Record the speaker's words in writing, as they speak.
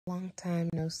Long time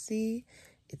no see.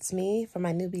 It's me. For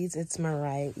my newbies, it's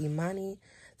Mariah Imani.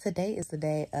 Today is the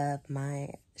day of my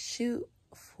shoot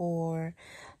for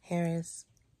Harris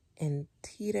and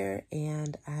Teeter,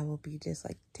 and I will be just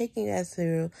like taking you guys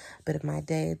through a bit of my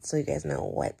day so you guys know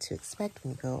what to expect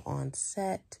when you go on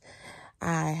set.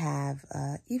 I have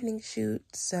an evening shoot,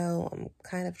 so I'm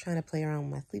kind of trying to play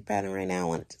around with my sleep pattern right now. I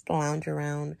want to just lounge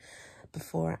around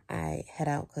before I head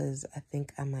out because I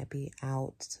think I might be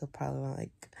out till probably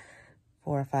like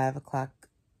 4 or 5 o'clock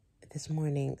this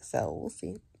morning, so we'll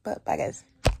see. But bye, guys.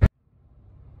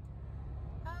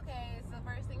 Okay, so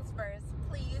first things first,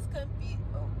 please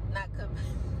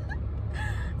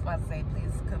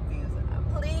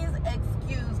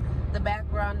excuse the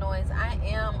background noise. I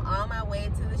am on my way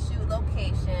to the shoot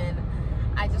location.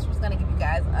 I just was gonna give you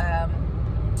guys,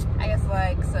 I guess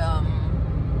like some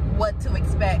what to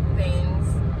expect things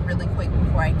really quick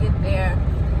before I get there.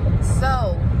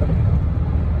 So,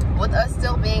 with us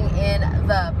still being in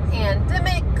the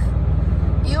pandemic,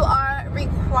 you are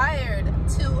required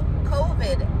to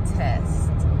COVID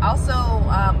test. Also,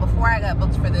 before I got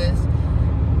booked for this,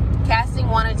 casting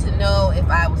wanted to know if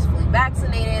I was fully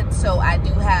vaccinated, so I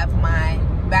do have my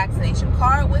vaccination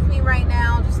card with me right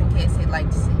now, just in case they'd like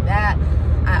to see that.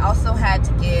 I also had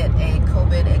to get a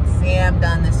COVID exam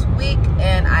done this week,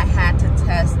 and I had to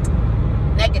test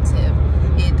negative.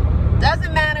 It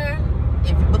doesn't matter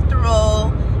if you book the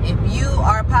role. If you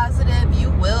are positive,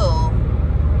 you will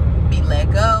be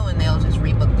let go, and they'll just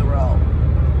rebook the role.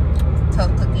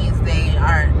 Tough cookies, they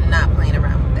are not playing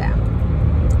around with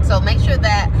that. So make sure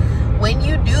that when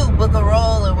you do book a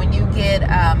role, or when you get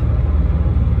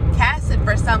casted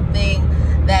for something,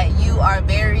 that you are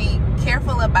very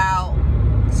careful about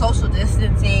social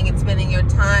distancing and spending your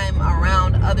time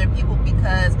around other people,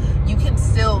 because you can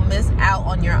still miss out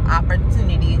on your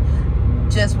opportunity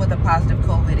just with a positive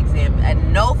COVID exam. At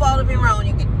no fault of your own,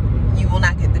 you will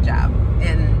not get the job,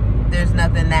 and there's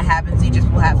nothing that happens. You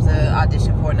just will have to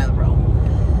audition for another role.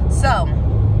 So,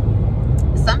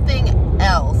 something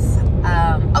else.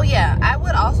 Oh yeah, I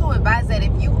would also advise that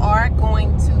if you are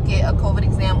going to get a COVID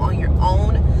exam on your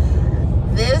own,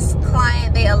 this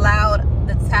client, they allowed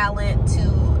the talent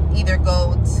to either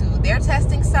go to their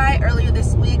testing site earlier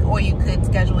this week, or you could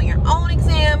schedule your own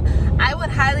exam. I would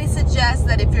highly suggest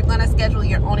that if you're going to schedule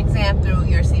your own exam through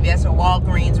your CVS or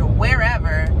Walgreens or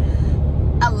wherever,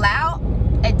 allow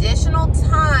additional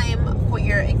time for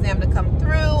your exam to come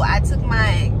through. I took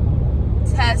my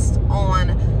test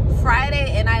on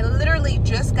Friday, and I literally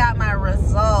just got my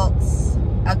results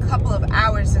a couple of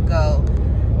hours ago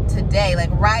today,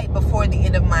 like right before the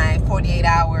end of my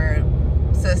 48-hour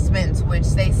suspense, which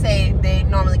they say they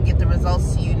normally get the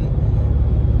results to you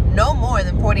no more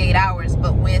than 48 hours,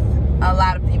 but with a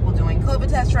lot of people doing COVID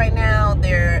tests right now,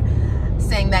 they're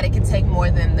saying that it can take more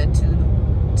than the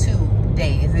two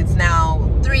days. It's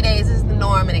now 3 days is the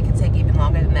norm, and it can take even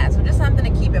longer than that. So just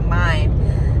something to keep in mind.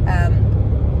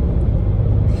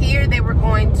 Here they were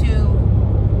going to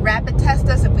rapid test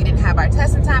us if we didn't have our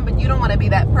test in time, but you don't want to be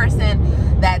that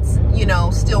person that's, you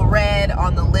know, still red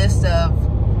on the list of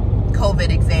COVID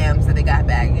exams that they got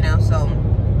back, you know, so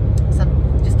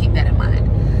just keep that in mind.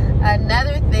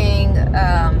 Another thing,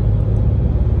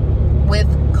 with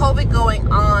COVID going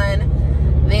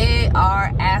on, they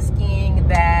are asking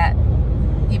that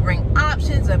you bring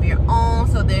options of your own,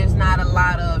 so there's not a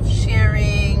lot of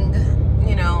sharing,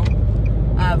 you know,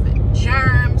 of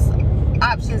germs.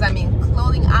 Options, I mean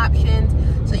clothing options.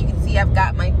 So you can see I've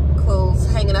got my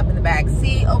clothes hanging up in the back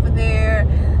seat over there.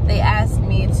 They asked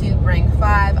me to bring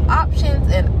 5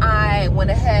 options, and I went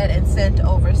ahead and sent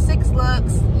over 6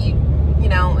 looks. You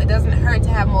know, it doesn't hurt to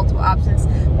have multiple options.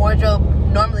 Wardrobe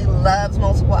normally loves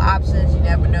multiple options. You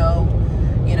never know,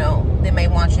 you know, they may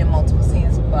want you in multiple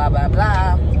scenes, blah blah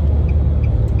blah.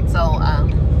 So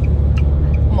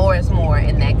more is more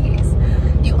in that case.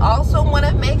 You also want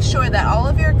to make sure that all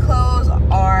of your clothes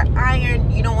are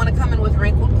ironed. You don't want to come in with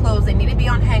wrinkled clothes. They need to be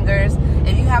on hangers.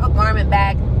 If you have a garment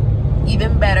bag,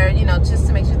 even better, you know, just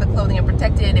to make sure the clothing are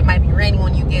protected. It might be raining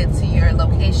when you get to your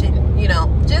location, you know,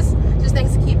 just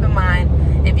things to keep in mind.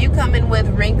 If you come in with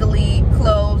wrinkly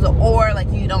clothes, or like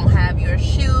you don't have your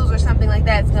shoes or something like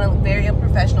that, it's going to look very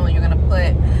unprofessional, and you're going to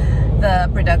put the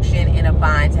production in a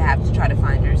bind to have to try to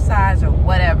find your size or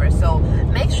whatever. So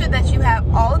make sure that you have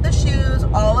all of the shoes,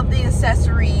 all of the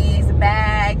accessories,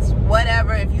 bags,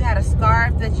 whatever. If you had a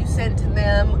scarf that you sent to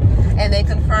them and they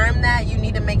confirm that, you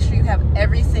need to make sure you have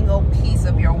every single piece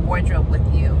of your wardrobe with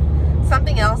you.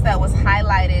 Something else that was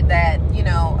highlighted that, you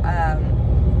know,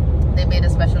 they made a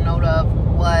special note of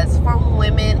was for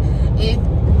women, if,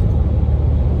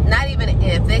 not even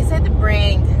if, they said to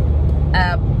bring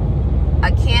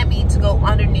a cami to go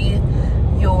underneath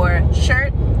your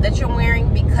shirt that you're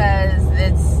wearing, because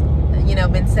it's, you know,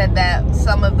 been said that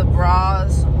some of the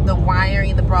bras, the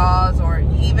wiring of the bras, or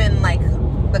even like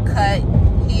the cut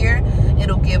here,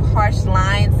 it'll give harsh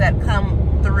lines that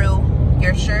come through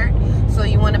your shirt. So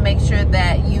you want to make sure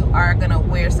that you are gonna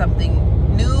wear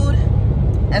something nude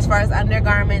as far as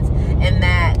undergarments, and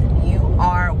that you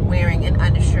are wearing an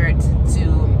undershirt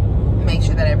to make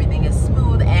sure that everything is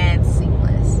smooth and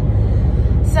seamless.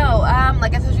 So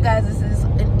like I told you guys, this is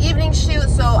an evening shoot,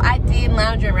 so I did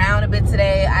lounge around a bit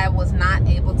today. I was not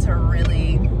able to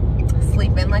really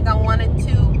sleep in like I wanted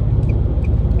to,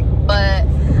 but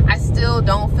I still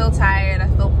don't feel tired. I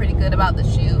feel pretty good about the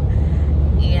shoot.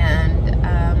 And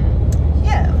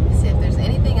yeah, let me see if there's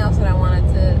anything else that I wanted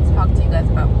to talk to you guys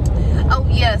about. Oh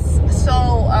yes,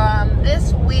 so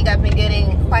this week I've been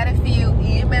getting quite a few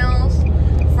emails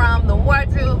from the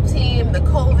wardrobe team, the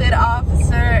COVID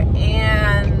officer,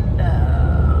 and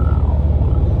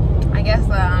I guess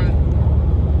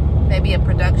maybe a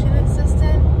production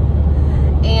assistant.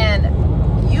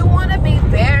 And you want to be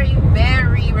very,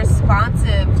 very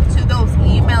responsive to those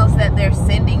emails that they're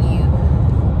sending you.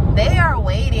 They are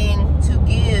waiting to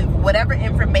give whatever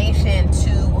information to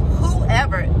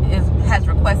whoever has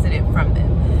requested it from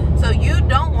them. So you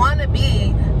don't want to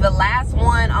be the last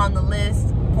one on the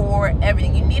list for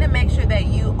everything. You need to make sure that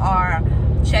you are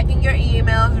checking your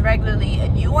emails regularly,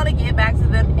 and you want to get back to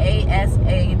them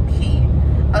ASAP,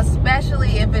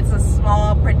 especially if it's a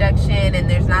small production and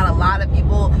there's not a lot of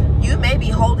people. You may be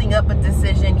holding up a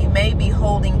decision. You may be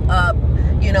holding up,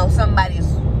 you know, somebody's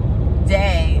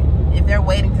day if they're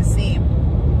waiting to see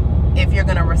if you're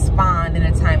going to respond in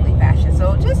a timely fashion.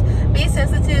 So just be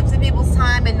sensitive to people's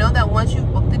time, and know that once you've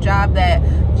booked the job that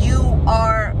you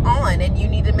are on, and you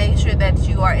need to make sure that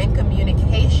you are in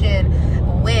communication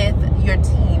with your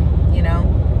team. You know,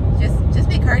 just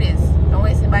be courteous. Don't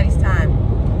waste anybody's time.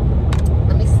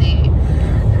 Let me see.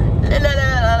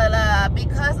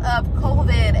 Because of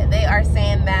COVID, they are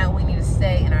saying that we need to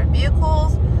stay in our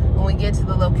vehicles. When we get to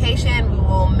the location, we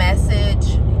will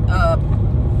message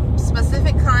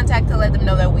specific contact to let them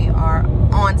know that we are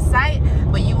on site,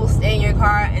 but you will stay in your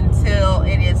car until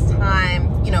it is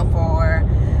time, you know, for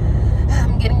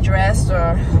getting dressed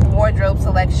or wardrobe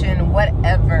selection,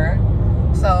 whatever.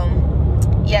 So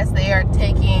yes, they are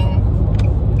taking,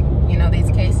 you know, these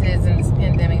cases and this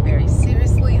pandemic very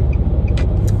seriously.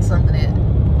 Something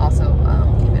to also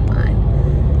keep in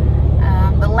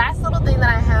mind. The last little thing that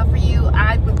I have for you,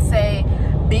 I would say,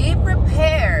 be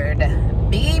prepared.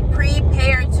 Be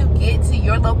prepared to get to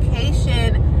your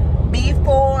location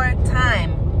before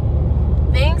time.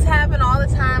 Things happen all the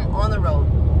time on the road.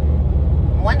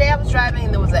 One day I was driving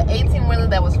and there was an 18-wheeler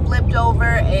that was flipped over,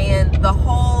 and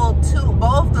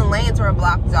both the lanes were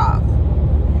blocked off.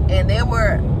 And they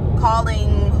were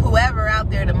calling whoever out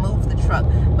there to move the truck.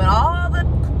 But all the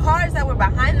cars that were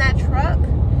behind that truck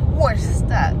were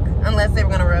stuck, unless they were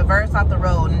going to reverse off the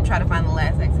road and try to find the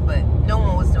last exit, but no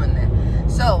one was doing that.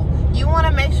 So you want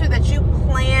to make sure that you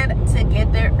plan to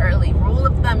get there early. Rule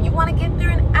of thumb, you want to get there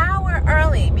an hour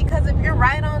early, because if you're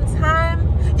right on time,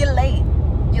 you're late.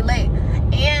 You're late.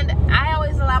 And I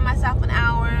always allow myself an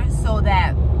hour, so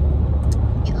that,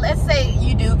 let's say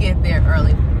you do get there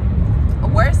early. A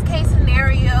worst case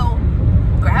scenario,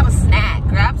 grab a snack,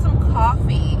 grab some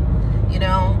coffee, you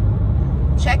know,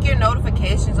 check your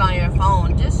notifications on your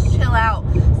phone, just chill out.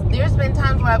 There's been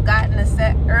times where I've gotten a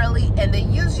set early and they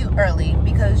use you early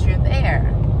because you're there.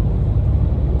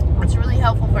 It's really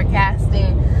helpful for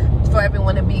casting, for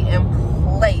everyone to be in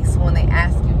place when they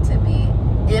ask you to be,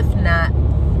 if not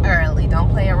early. Don't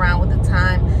play around with the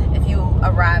time. If you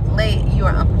arrive late, you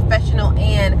are unprofessional,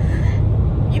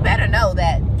 and you better know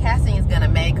that casting is going to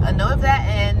make a note of that,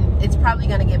 and it's probably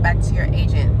going to get back to your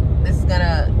agent. This is going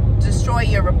to destroy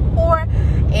your rapport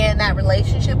and that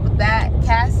relationship with that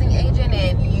casting agent,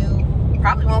 and you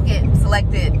probably won't get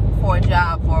selected for a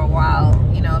job for a while,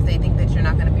 you know, if they think that you're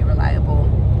not going to be reliable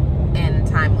and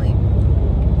timely.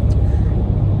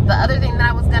 The other thing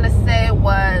that I was going to say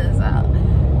was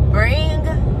bring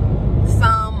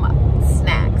some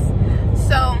snacks.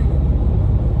 So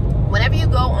whenever you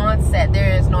go on set,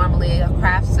 there is normally a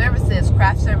craft services.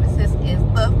 Craft services is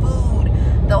the food.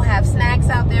 They'll have snacks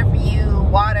out there for you,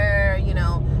 water, you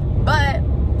know. But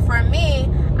for me,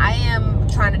 I am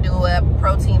trying to do a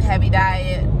protein heavy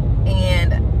diet,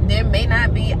 and there may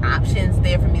not be options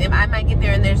there for me. I might get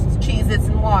there and there's Cheez-Its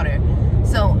and water.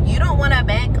 So you don't want to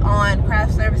bank on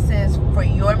craft services for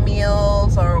your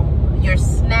meals or your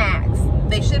snacks.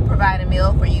 They should provide a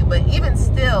meal for you, but even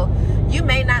still, you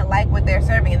may not like what they're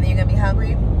serving, and then you're gonna be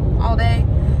hungry all day.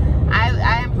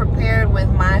 I am prepared with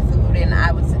my food, and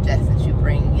I would suggest that you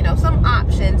bring, you know, some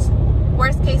options.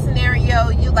 Worst case scenario,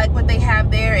 you like what they have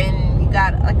there and you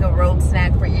got like a road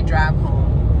snack for your drive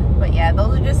home. But yeah,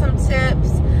 those are just some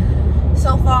tips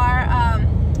so far.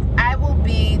 I will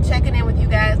be checking in with you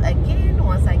guys again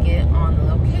once I get on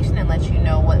the location and let you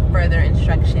know what further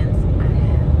instructions I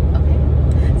have.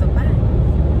 Okay, so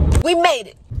bye. We made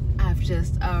it. I've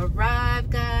just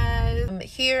arrived, guys. I'm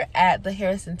here at the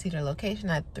Harrison Teeter location.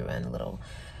 I threw in a little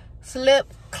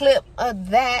clip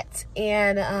of that,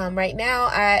 and right now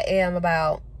I am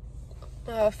about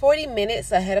 40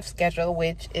 minutes ahead of schedule,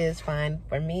 which is fine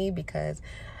for me because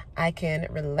I can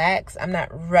relax. I'm not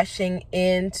rushing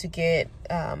in to get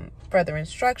further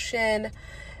instruction.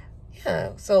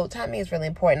 Yeah, so timing is really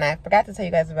important. I forgot to tell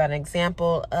you guys about an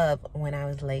example of when I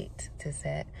was late to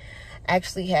set. I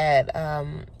actually had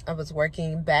I was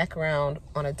working background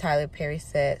on a Tyler Perry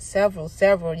set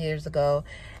several years ago,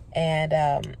 and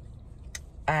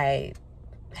I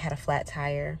had a flat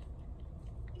tire.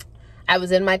 I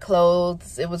was in my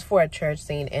clothes. It was for a church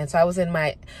scene, and so I was in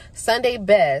my Sunday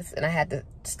best, and I had to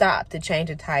stop to change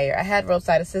a tire. I had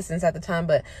roadside assistance at the time,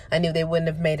 but I knew they wouldn't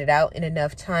have made it out in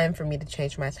enough time for me to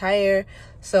change my tire.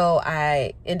 So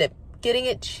I ended up getting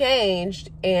it changed,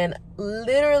 and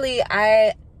literally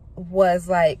I was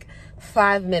like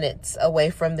 5 minutes away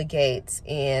from the gates,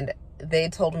 and they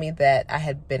told me that I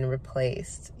had been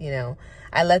replaced. You know,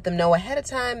 I let them know ahead of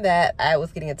time that I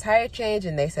was getting a tire change,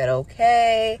 and they said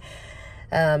okay,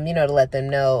 you know, to let them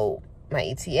know my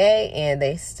ETA, and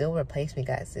they still replaced me,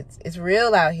 guys. It's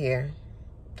real out here.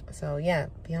 So yeah,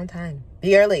 be on time,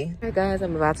 be early. All right, guys,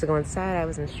 I'm about to go inside. I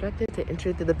was instructed to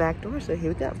enter through the back door, so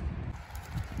here we go.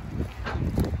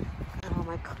 Got all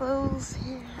my clothes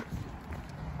here.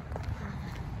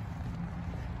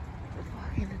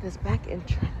 Walking into this back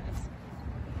entrance.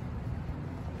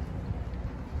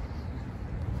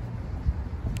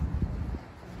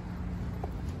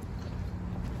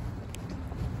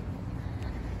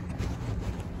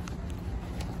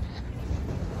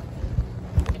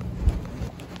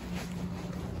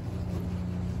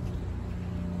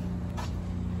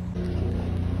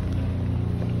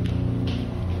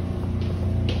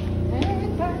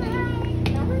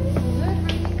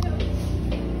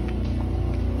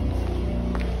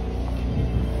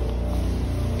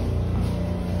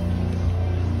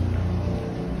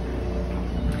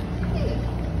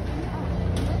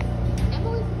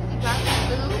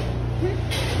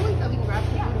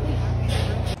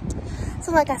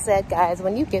 So like I said, guys,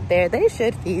 when you get there, they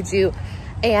should feed you.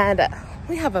 And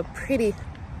we have a pretty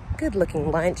good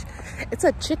looking lunch. It's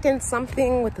a chicken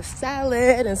something with a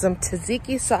salad and some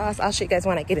tzatziki sauce. I'll show you guys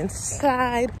when I get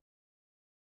inside.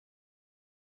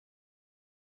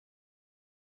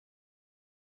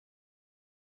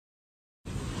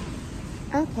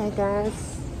 Okay,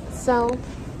 guys, so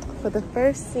for the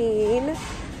first scene,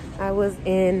 I was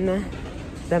in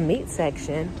the meat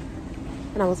section,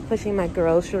 and I was pushing my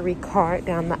grocery cart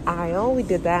down the aisle. We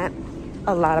did that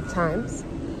a lot of times.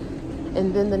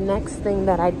 And then the next thing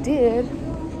that I did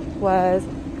was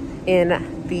in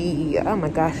the, oh my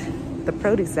gosh, the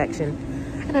produce section.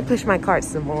 And I pushed my cart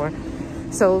some more.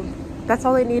 So that's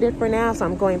all I needed for now. So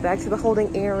I'm going back to the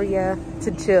holding area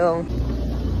to chill.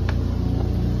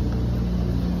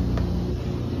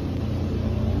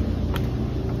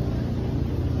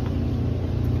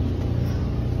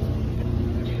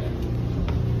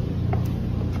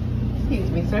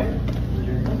 Excuse me, sir.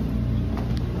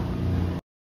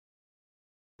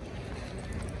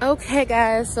 Okay,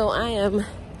 guys, so I am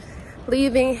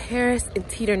leaving Harrison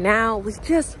Teeter now. We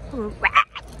just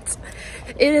wrapped.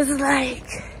 It is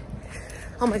like,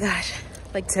 oh my gosh,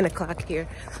 like 10 o'clock here.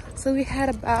 So we had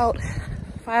about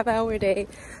a 5-hour day.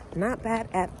 Not bad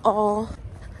at all.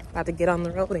 About to get on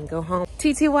the road and go home.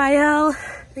 TTYL,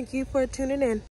 thank you for tuning in.